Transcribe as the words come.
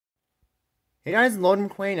Hey guys, Logan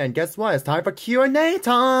McQueen, and guess what? It's time for Q&A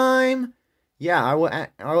time! Yeah, I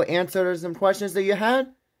will answer some questions that you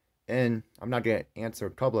had, and I'm not gonna answer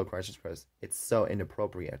a couple of questions because it's so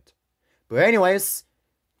inappropriate. But anyways,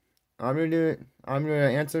 I'm gonna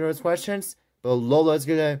answer those questions, but Lola's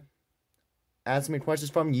gonna ask me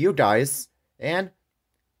questions from you guys, and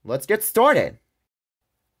let's get started!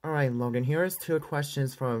 Alright, Logan, here's two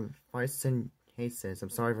questions from Bison Cases.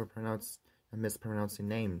 I'm sorry for mispronouncing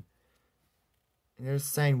name. They're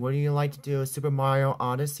saying, what do you like to do? Super Mario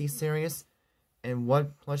Odyssey series? And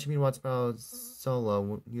what plushie mean what's about solo?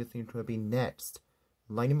 What do you think would be next?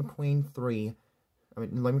 Lightning McQueen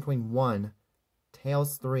 1,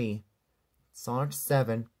 Tails 3, Sonic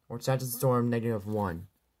 7, or Chat Storm -1?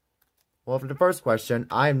 Well, for the first question,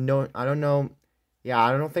 I don't know. Yeah,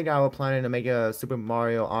 I don't think I was planning to make a Super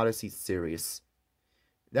Mario Odyssey series.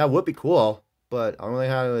 That would be cool, but I only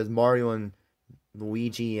have it as Mario and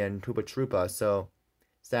Luigi and Koopa Troopa, so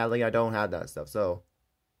sadly I don't have that stuff. So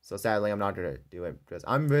sadly I'm not gonna do it because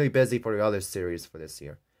I'm really busy for the other series for this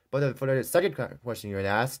year. But for the second question you had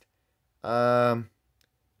asked, I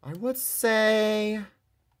would say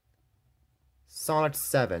Sonic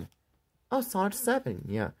 7. Oh, Sonic 7,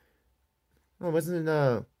 yeah. Oh, wasn't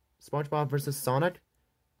it SpongeBob versus Sonic?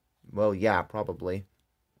 Well, yeah, probably.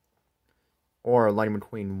 Or Lightning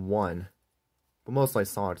McQueen 1, but mostly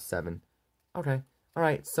Sonic 7. Okay.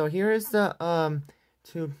 Alright, so here is the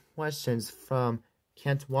two questions from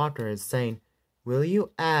Kent Walker saying, will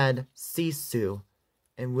you add Sisu?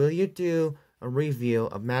 And will you do a review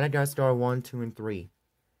of Madagascar 1, 2, and 3?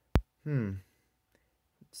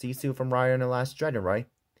 Sisu from Raya and the Last Dragon, right?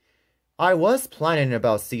 I was planning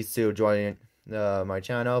about Sisu joining my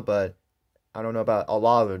channel, but I don't know about a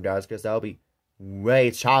lot of them guys, because that would be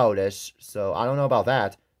way childish, so I don't know about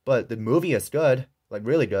that. But the movie is good, like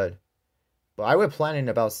really good. But I was planning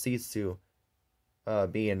about Sisu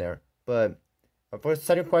being there. But for the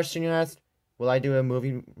second question you asked, will I do a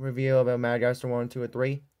movie review about Madagascar 1, 2, or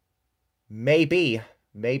 3? Maybe.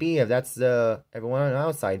 Maybe, if that's everyone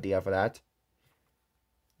else's idea for that.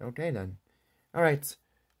 Okay, then. Alright.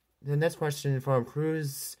 The next question from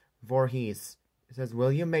Cruz Voorhees. It says,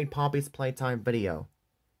 will you make Poppy's playtime video?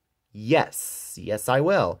 Yes. Yes, I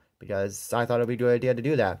will. Because I thought it would be a good idea to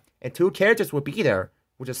do that. And two characters will be there,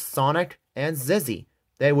 which is Sonic and Zizzy.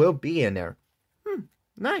 They will be in there.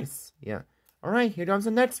 Nice. Yeah. Alright, here comes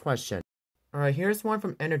the next question. Alright, here's one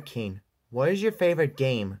from Ender King. What is your favorite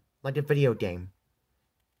game? Like a video game?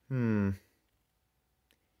 Wasn't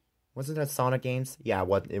that Sonic games? Yeah,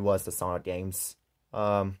 it was the Sonic games.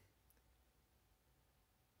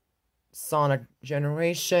 Sonic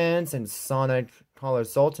Generations and Sonic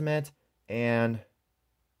Colors Ultimate and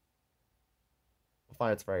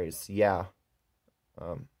Final Phrase, yeah.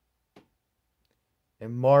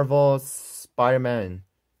 And Marvel Spider-Man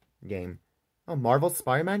game. Oh, Marvel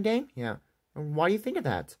Spider-Man game? Yeah. Why do you think of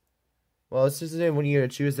that? Well, it's just when you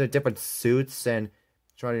choose the different suits and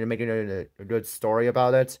trying to make it a good story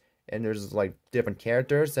about it, and there's like different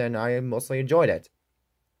characters, and I mostly enjoyed it.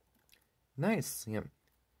 Nice, yeah.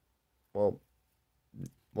 Well,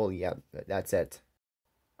 yeah, that's it.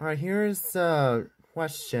 Alright, here's a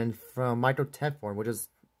question from Michael Tedford, which is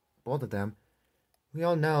both of them. We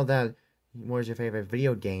all know that what is your favorite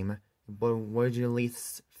video game, but what is your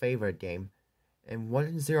least favorite game? And what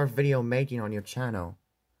is your video making on your channel?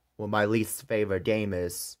 Well, my least favorite game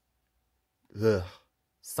is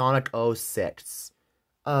Sonic 06.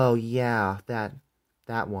 Oh yeah, that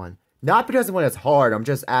one. Not because when it's hard, I'm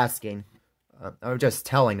just asking. I'm just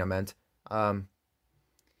telling, I meant.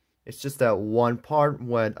 It's just that one part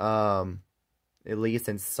when Elise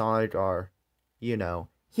and Sonic are, you know.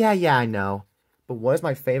 Yeah, I know. But what is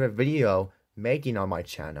my favorite video making on my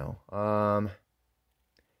channel? I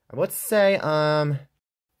would say,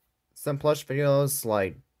 some plush videos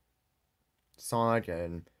like Sonic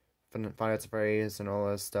and Final Phrase and all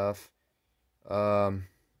that stuff. Logan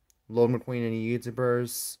McQueen and the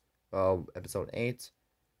YouTubers, episode 8.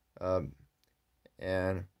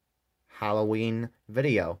 And Halloween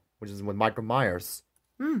video, which is with Michael Myers.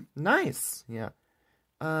 Nice. Yeah.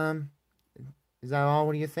 Is that all?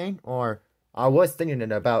 What do you think? Or I was thinking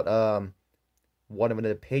about one of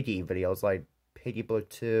the Piggy videos, like Piggy Book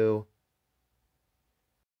 2,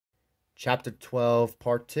 Chapter 12,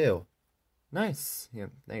 Part 2. Nice. Yeah,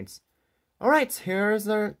 thanks. Alright, here's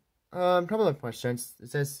a couple of questions.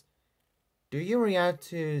 It says, do you react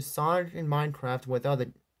to Sonic in Minecraft with other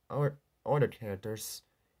characters?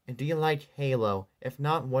 And do you like Halo? If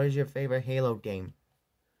not, what is your favorite Halo game?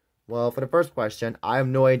 Well, for the first question, I have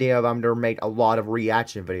no idea if I'm going to make a lot of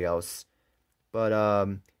reaction videos. But,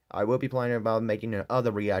 I will be planning about making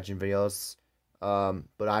other reaction videos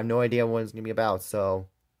But I have no idea what it's gonna be about, so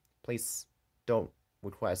please don't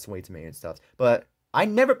request way too many and stuff. But I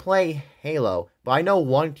never play Halo, but I know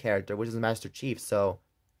one character, which is Master Chief, so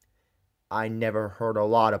I never heard a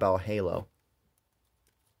lot about Halo.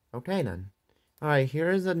 Okay then. Alright, here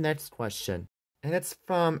is the next question. And it's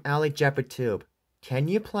from Ali JeppyTube. Can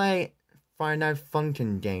you play Five Nights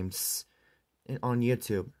Funkin' games on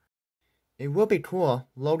YouTube? It would be cool.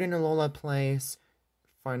 Logan and Lola plays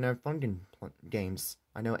Five Nights Funkin' games.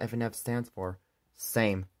 I know FNF stands for.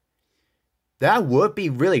 Same. That would be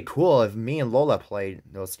really cool if me and Lola played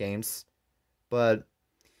those games. But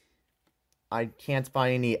I can't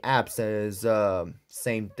find any apps that is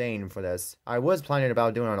same thing for this. I was planning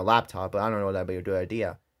about doing it on a laptop, but I don't know if that'd be a good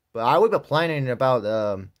idea. But I would be planning about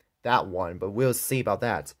that one, but we'll see about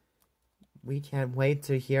that. We can't wait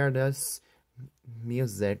to hear this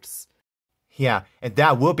music. Yeah, and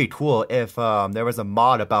that would be cool if there was a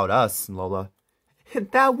mod about us, Lola.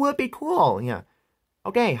 That would be cool, yeah.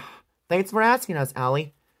 Okay, thanks for asking us,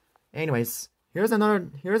 Ali. Anyways, here's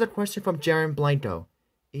a question from Jaren Blanco.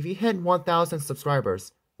 If you hit 1,000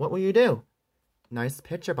 subscribers, what will you do? Nice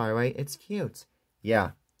picture, by the way. It's cute.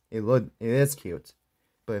 Yeah, it is cute.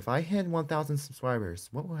 But if I hit 1,000 subscribers,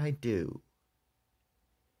 what will I do?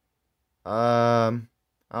 I'll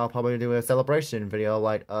probably do a celebration video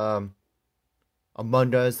like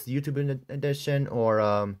Among Us YouTube edition,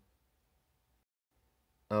 or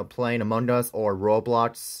playing Among Us or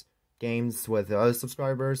Roblox games with other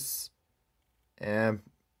subscribers. And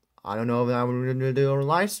I don't know if I'm going to do a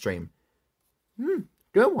live stream.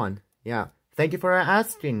 Good one. Yeah. Thank you for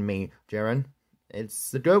asking me, Jaren.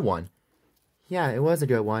 It's a good one. Yeah, it was a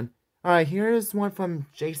good one. Alright, here's one from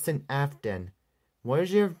Jason Afton. What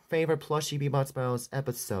is your favorite plushie Bebots Battles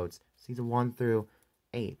episodes? Season 1 through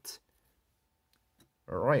 8.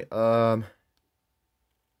 Alright,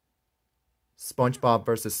 SpongeBob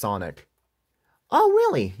versus Sonic. Oh,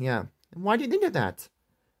 really? Yeah. Why do you think of that?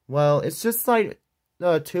 Well, it's just like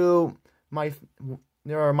there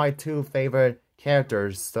are my two favorite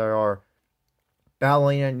characters that are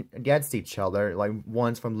battling against each other. Like,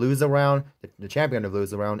 one's from Lose Around, the champion of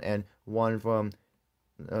Lose Around, and one from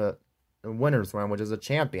the Winner's Round, which is a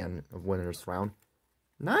champion of Winner's Round.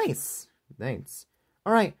 Nice! Thanks.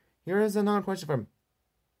 Alright, here is another question from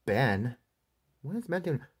Ben. What is Ben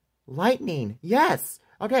doing? Lightning! Yes!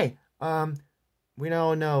 Okay, we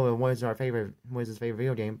don't know what is his favorite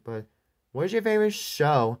video game, but what is your favorite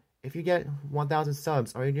show? If you get 1,000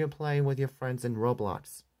 subs, are you going to play with your friends in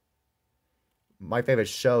Roblox? My favorite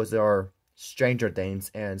shows are Stranger Things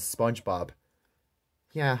and SpongeBob.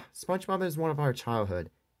 Yeah, SpongeBob is one of our childhood.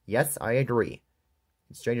 Yes, I agree.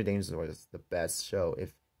 Stranger Things was the best show.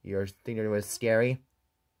 If you're thinking it was scary,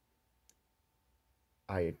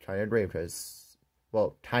 I kind of agree because,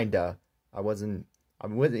 well, kinda. It wasn't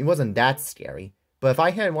that scary. But if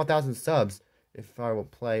I hit 1,000 subs, if I will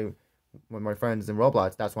play with my friends in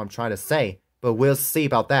Roblox, that's what I'm trying to say. But we'll see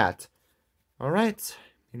about that. Alright,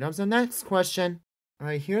 here comes the next question.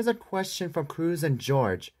 Alright, here's a question from Cruz and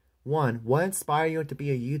George. 1. What inspired you to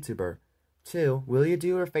be a YouTuber? 2. Will you do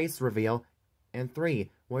your face reveal? And 3.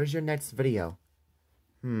 What is your next video?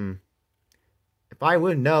 If I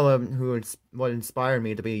would know what inspired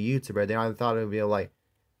me to be a YouTuber, then I thought it would be like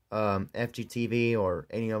FGTV or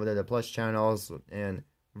any of the Plus channels, and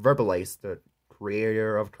Verbalace, the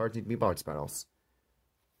creator of Cartoon Beatbox Battles.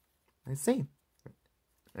 I see.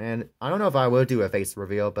 And I don't know if I will do a face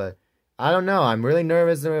reveal, but I don't know. I'm really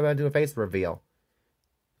nervous about to do a face reveal.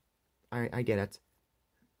 I get it.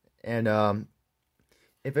 And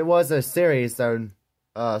if it was a series, then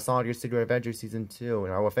Sonic Your Secret Adventure Season 2,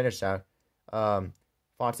 and I will finish that.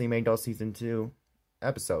 Foxy Main Season 2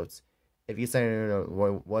 episodes. If you say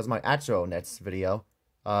what was my actual next video,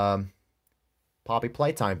 Poppy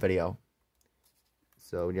Playtime video.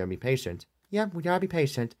 So we gotta be patient. Yeah, we gotta be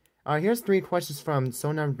patient. Here's 3 questions from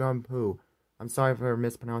Sonam Rampu. I'm sorry for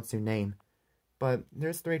mispronouncing your name. But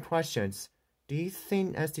there's 3 questions. Do you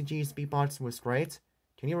think SDG's beatbox was great?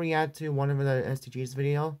 Can you react to one of the SDG's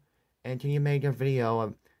video? And can you make a video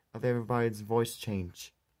of everybody's voice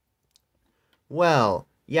change? Well,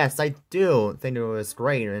 yes, I do think it was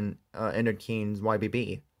great in Ender Keen's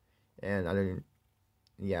YBB. And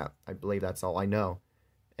I believe that's all I know.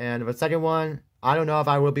 And the second one, I don't know if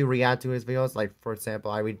I will be react to his videos. Like, for example,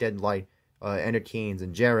 I did like Ender Keen's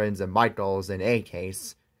and Jaren's and Michael's and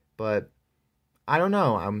AK's. But I don't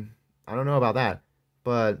know. I don't know about that.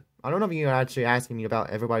 But I don't know if you're actually asking me about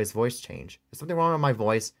everybody's voice change. There's something wrong with my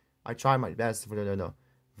voice. I tried my best for the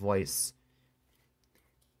voice.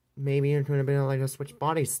 Maybe it could have been like a switch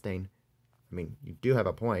bodies thing. I mean, you do have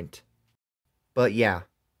a point. But yeah,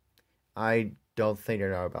 I don't think I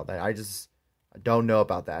know about that. I don't know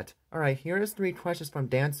about that. Alright, here's 3 questions from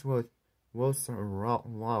Dance with Wilson.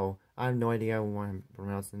 Wow, I have no idea why I'm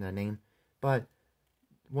pronouncing that name. But,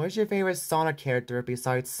 what is your favorite Sonic character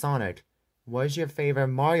besides Sonic? What is your favorite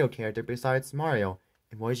Mario character besides Mario?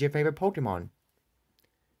 And what is your favorite Pokemon?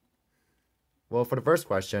 Well, for the first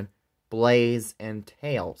question, Blaze and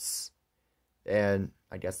Tails. And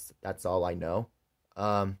I guess that's all I know.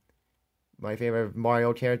 My favorite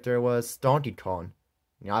Mario character was Donkey Kong.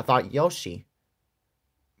 I thought Yoshi.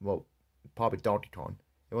 Well, probably Donkey Kong.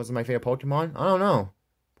 It wasn't my favorite Pokemon? I don't know.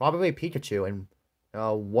 Probably Pikachu and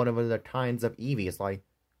one of the kinds of Eevees, like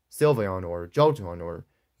Sylveon or Jolteon or,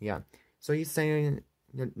 yeah. So you're saying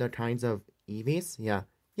the kinds of Eevees? Yeah.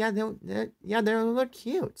 Yeah, they look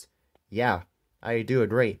cute. Yeah, I do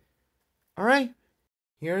agree. Alright,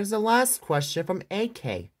 here's the last question from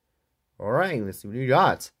AK. Alright, let's see what you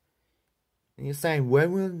got. And you're saying,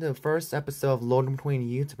 when will the first episode of Logan McQueen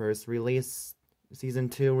YouTubers release, Season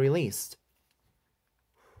 2 released?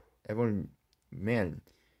 Everyone, man,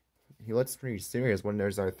 he looks pretty serious when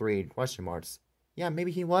there's our 3 question marks. Yeah,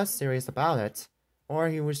 maybe he was serious about it. Or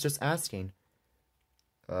he was just asking.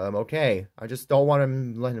 Okay, I just don't want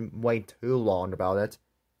to let him wait too long about it.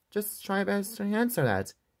 Just try best to answer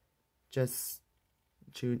that. Just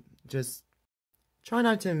try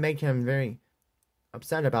not to make him very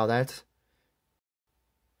upset about that.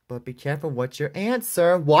 But be careful what you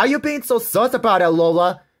answer. Why are you being so sus about it,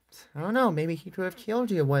 Lola? I don't know, maybe he could have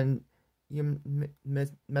killed you when you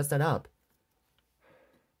messed that up.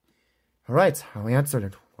 Alright, I'll answer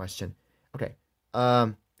the question. Okay,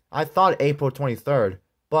 I thought April 23rd,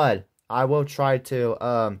 but I will try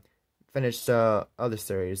to, finish the other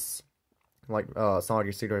series, like,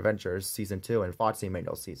 Sonic Secret Adventures Season 2 and Foxy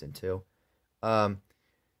Mango Season 2. But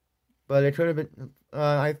it could have been,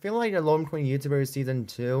 I feel like the Logan McQueen YouTuber Season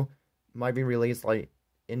 2 might be released, like,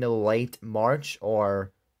 in the late March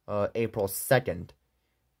or, April 2nd.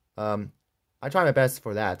 I try my best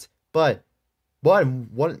for that. But,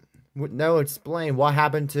 now explain what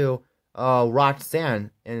happened to,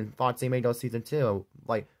 Roxanne in Foxy Mango Season 2.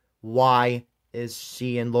 Like, why is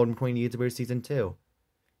she in Logan McQueen YouTuber Season 2?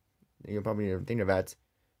 You probably didn't think of that.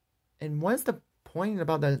 And what's the point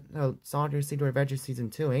about the Sonic Secret Adventure Season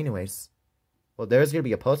 2 anyways? Well, there's gonna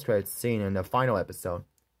be a post-credits scene in the final episode.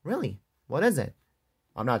 Really? What is it?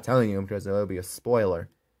 I'm not telling you because it'll be a spoiler.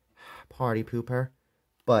 Party pooper.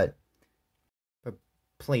 But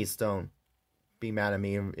please don't be mad at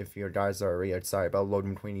me if your guys are really excited about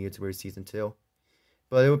Logan McQueen YouTuber Season 2.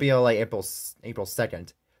 But it would be like April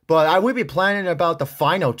 2nd. But I would be planning about the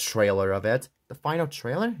final trailer of it. The final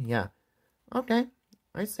trailer? Yeah. Okay.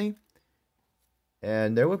 I see.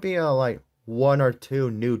 And there would be like 1 or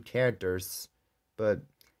 2 new characters. But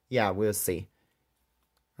yeah, we'll see.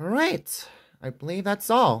 Alright. I believe that's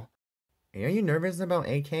all. Are you nervous about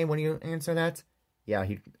AK when you answer that? Yeah,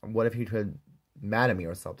 what if he could mad at me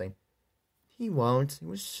or something? He won't. It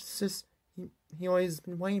was just he always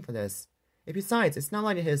been waiting for this. And besides, it's not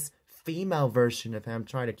like his female version of him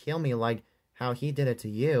trying to kill me like how he did it to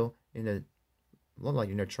you in the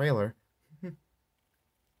trailer.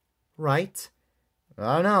 Right?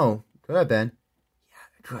 I don't know. Could have been.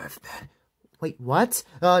 Yeah, it could have been. Wait, what?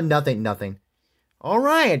 Nothing.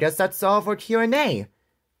 Alright, I guess that's all for Q&A.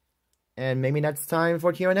 And maybe next time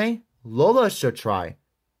for Q&A, Lola should try.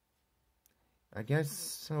 I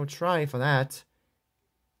guess I'll try for that.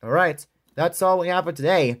 Alright, that's all we have for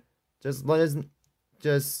today. Just let me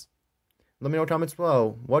know in the comments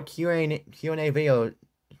below what Q&A video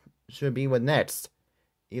should be with next.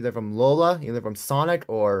 Either from Lola, either from Sonic,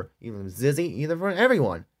 or either from Zizzy, either from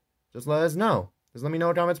everyone. Just let us know. Just let me know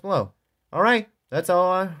in the comments below. Alright, that's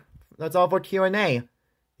all for Q&A.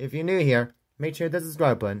 If you're new here, make sure to hit the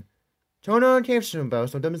subscribe button. Turn on the notification bell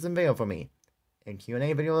so don't miss a video from me. And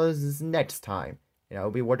Q&A videos is next time. And I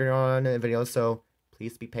will be working on a video, so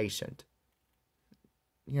please be patient.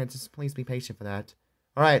 Yeah, just please be patient for that.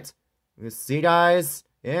 Alright, we'll see you guys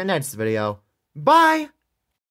in the next video. Bye!